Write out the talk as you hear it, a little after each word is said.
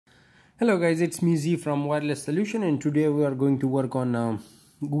Hello guys, it's me Z from Wireless Solution, and today we are going to work on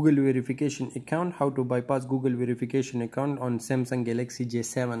Google verification account, how to bypass Google verification account on Samsung Galaxy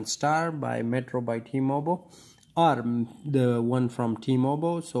J7 Star by Metro by T-Mobile, or the one from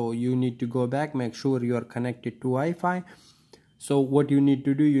T-Mobile. So you need to go back, make sure you are connected to Wi-Fi. So what you need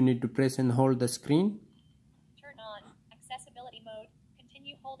to do, you need to press and hold the screen. Turn on accessibility mode.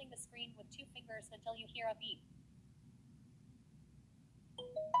 Continue holding the screen with 2 fingers until you hear a beep.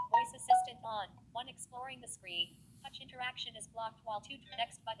 Voice assistant on. 1. Exploring the screen. Touch interaction is blocked while 2.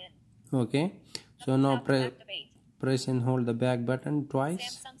 Next button. Okay. So now press and hold the back button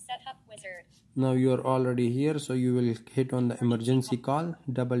twice. Samsung setup wizard. Now you are already here, so you will hit on the emergency call.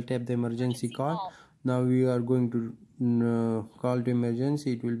 Double tap the emergency call. Now we are going to call to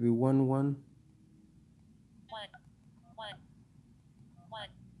emergency. It will be 111.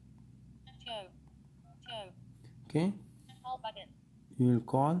 Okay. Call button. You will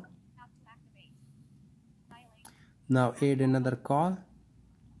call. Now add another call.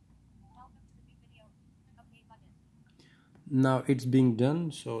 Now it's being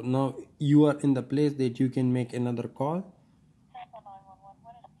done. So now you are in the place that you can make another call.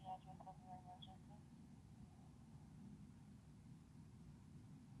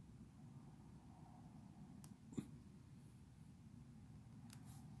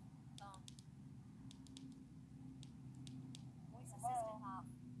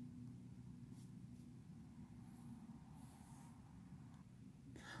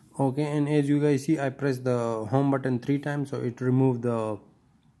 Okay, and as you guys see, I pressed the home button 3 times, so it removed the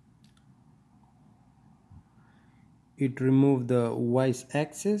voice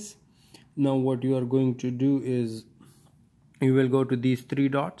access. Now what you are going to do is you will go to these 3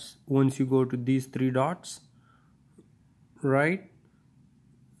 dots. Once you go to these 3 dots, right,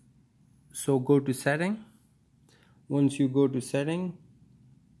 so go to setting. Once you go to setting,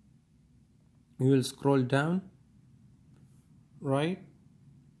 you will scroll down, right,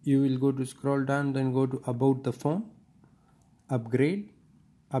 you will go to scroll down, then go to about the phone, upgrade,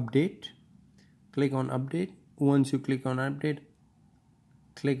 update, click on update. Once you click on update,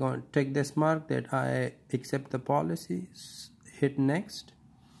 click on take this mark that I accept the policies, hit next.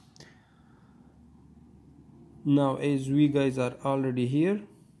 Now as we guys are already here,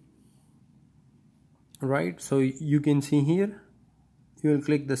 right, so you can see here, you will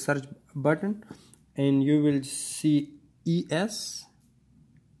click the search button and you will see ES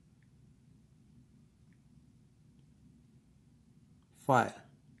file.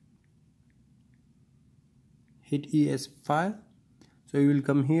 Hit ES file. So you will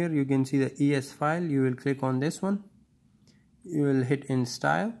come here, you can see the ES file. You will click on this one, you will hit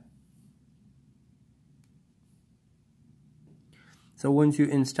install. So once you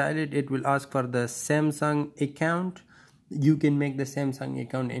install it, it will ask for the Samsung account. You can make the Samsung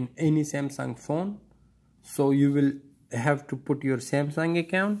account in any Samsung phone, so you will have to put your Samsung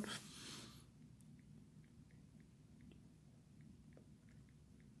account.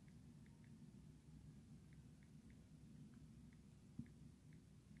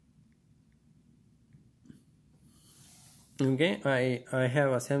 Okay, I have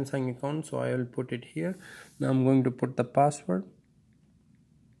a Samsung account, so I will put it here. Now I'm going to put the password.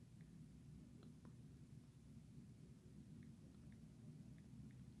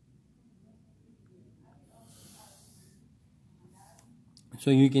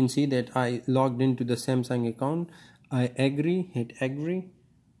 So you can see that I logged into the Samsung account. I agree, hit agree.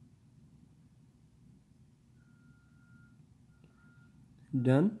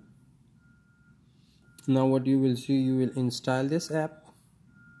 Done. Now what you will see, you will install this app.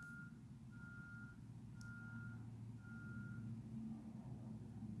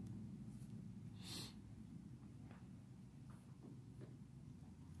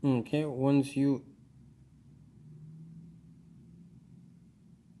 Okay, once you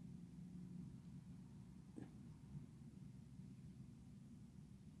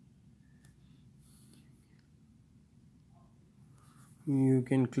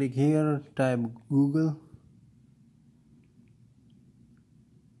can click here, type Google.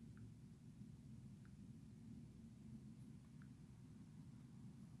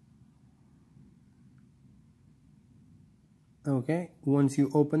 Okay, once you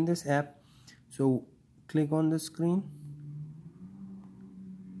open this app, so click on the screen.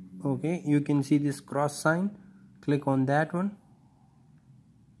 Okay, you can see this cross sign, click on that one.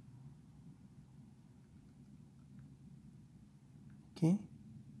 Okay,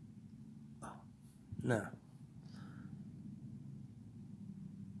 now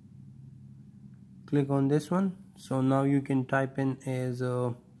click on this one. So now you can type in as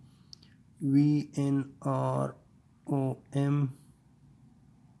VNROM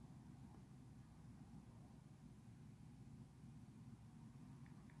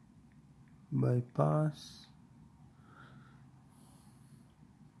bypass.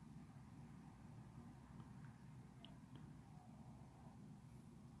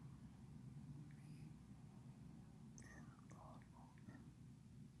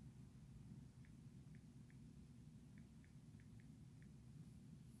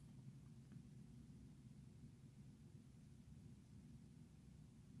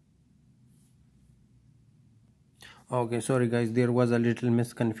 Okay, sorry guys, there was a little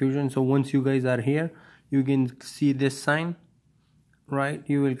misconfusion. So once you guys are here, you can see this sign, right?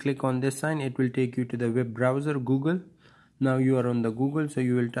 You will click on this sign, it will take you to the web browser, Google. Now you are on the Google, so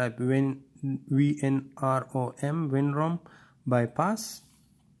you will type WinROM bypass.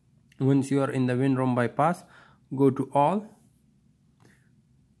 Once you are in the WinROM bypass, go to all,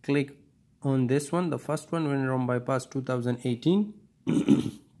 click on this one, the first one, WinROM bypass 2018.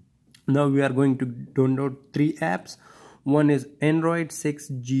 Now we are going to download 3 apps. One is Android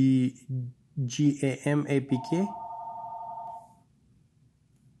 6G GAM APK.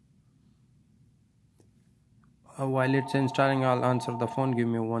 While it's installing, I'll answer the phone. Give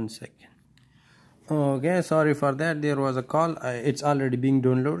me 1 second. Okay, sorry for that. There was a call. It's already being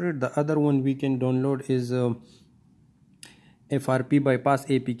downloaded. The other one we can download is FRP bypass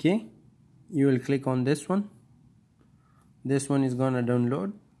APK. You will click on this one. This one is gonna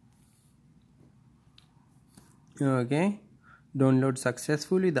download. Okay, download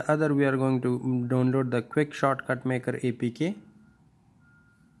successfully. The other we are going to download the quick shortcut maker APK.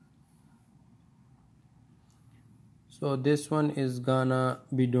 So this one is gonna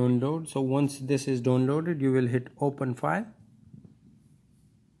be downloaded. So once this is downloaded, you will hit open file,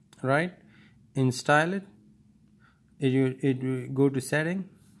 right? Install it. It will go to setting.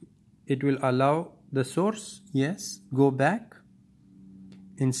 It will allow the source. Yes, go back,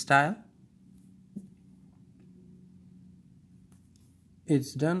 install.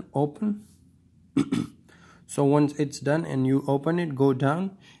 It's done, open. So once it's done and you open it, go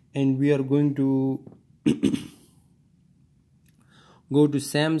down, and we are going to go to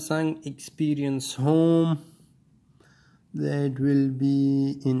Samsung Experience Home. That will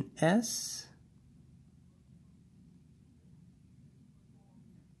be in S.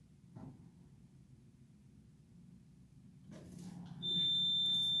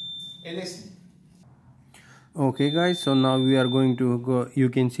 Okay guys, so now we are going to go. You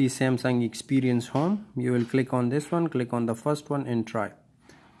can see Samsung Experience Home. You will click on this one, click on the first one and try.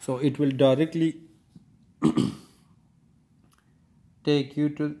 So it will directly take you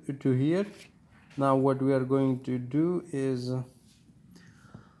to here. Now what we are going to do is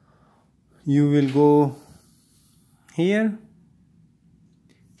you will go here,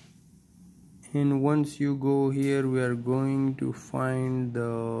 and once you go here, we are going to find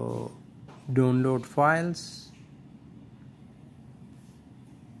the download files.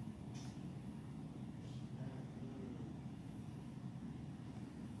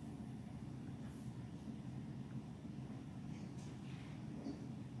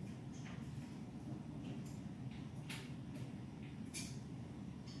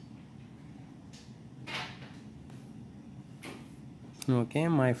 Okay,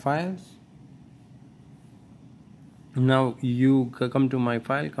 my files. Now you come to my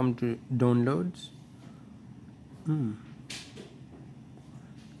file, come to downloads.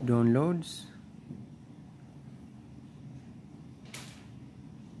 Downloads.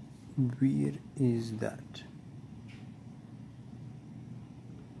 Where is that?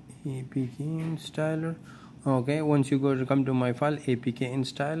 APK installer. Okay, once you come to my file, APK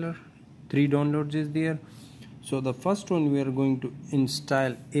installer, 3 downloads is there. So the first one we are going to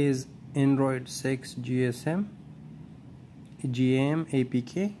install is Android 6 GAM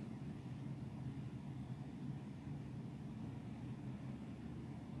APK.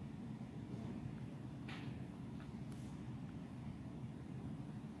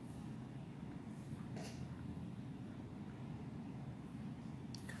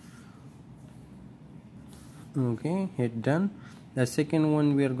 Okay, hit done. The second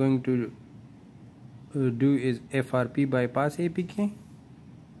one we are going to do is FRP bypass APK.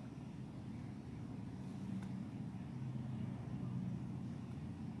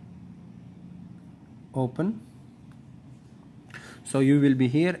 Open. So you will be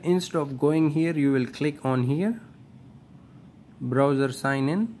here. Instead of going here, you will click on here, browser sign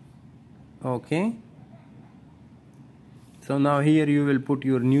in. Okay, so now here you will put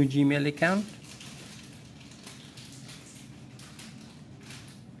your new Gmail account.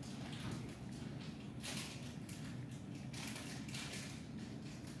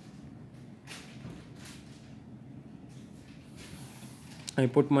 I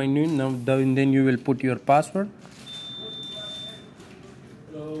put my new. Now then you will put your password.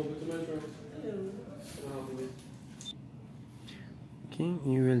 Okay,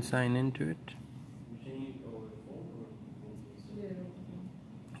 you will sign into it.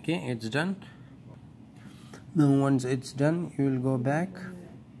 Okay, it's done. Now once it's done, you will go back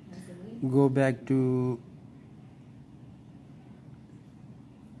to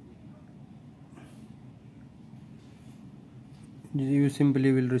you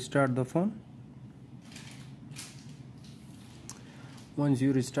simply will restart the phone. Once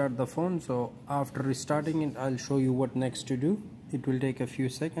you restart the phone, so after restarting it, I'll show you what next to do. It will take a few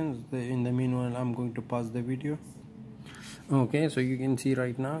seconds. In the meanwhile, I'm going to pause the video. Okay, so you can see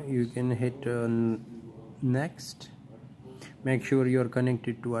right now, you can hit next. Make sure you're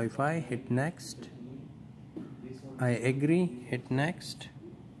connected to Wi-Fi. Hit next. I agree. Hit next.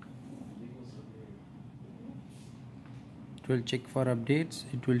 It will check for updates.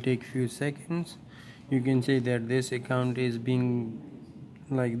 It will take few seconds. You can see that this account is being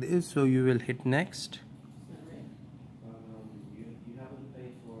like this, so you will hit next.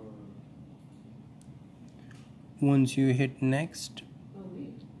 Once you hit next,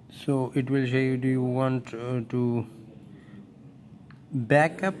 so it will show you, do you want to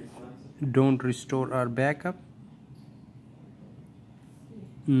backup? Don't restore or backup?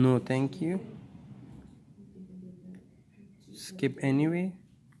 No, thank you. Skip anyway.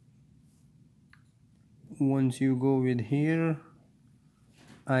 Once you go with here,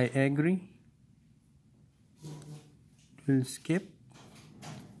 I agree. We'll skip.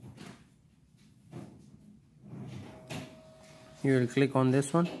 You will click on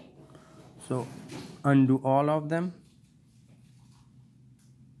this one. So undo all of them.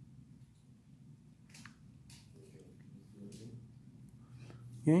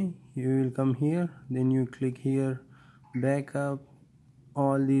 Okay, you will come here, then you click here, backup.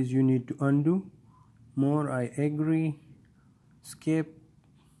 All these you need to undo. More, I agree. Skip.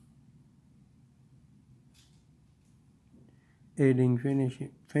 Adding finish.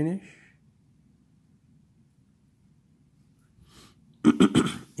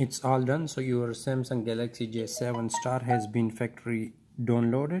 It's all done. So your Samsung Galaxy J7 Star has been factory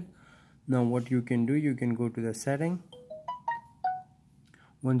downloaded. Now what you can do, you can go to the setting.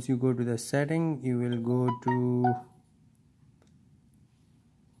 Once you go to the setting, you will go to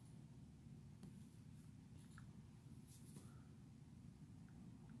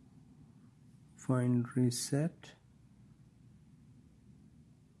find reset.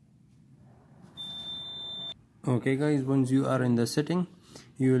 Okay guys, once you are in the setting,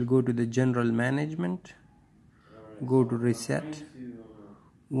 you will go to the general management, go to reset.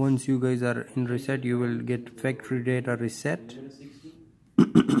 Once you guys are in reset, you will get factory data reset.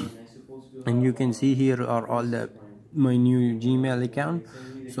 And you can see here are all my new Gmail account,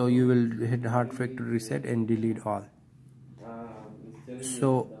 so you will hit hard factory reset and delete all.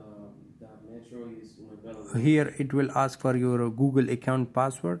 So here it will ask for your Google account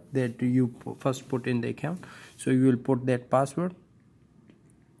password that you first put in the account, so you will put that password.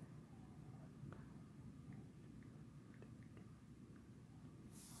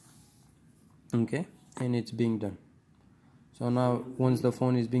 Okay, and it's being done. So now once the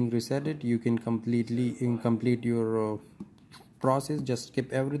phone is being resetted, you can complete your process. Just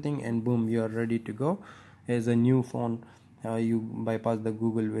skip everything and boom, you are ready to go as a new phone. You bypass the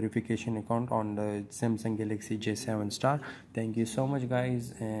Google verification account on the Samsung Galaxy J7 Star. Thank you so much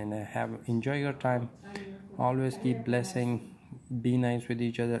guys, and enjoy your time. Always keep blessing, be nice with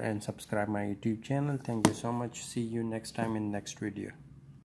each other, and subscribe my YouTube channel. Thank you so much. See you next time in next video.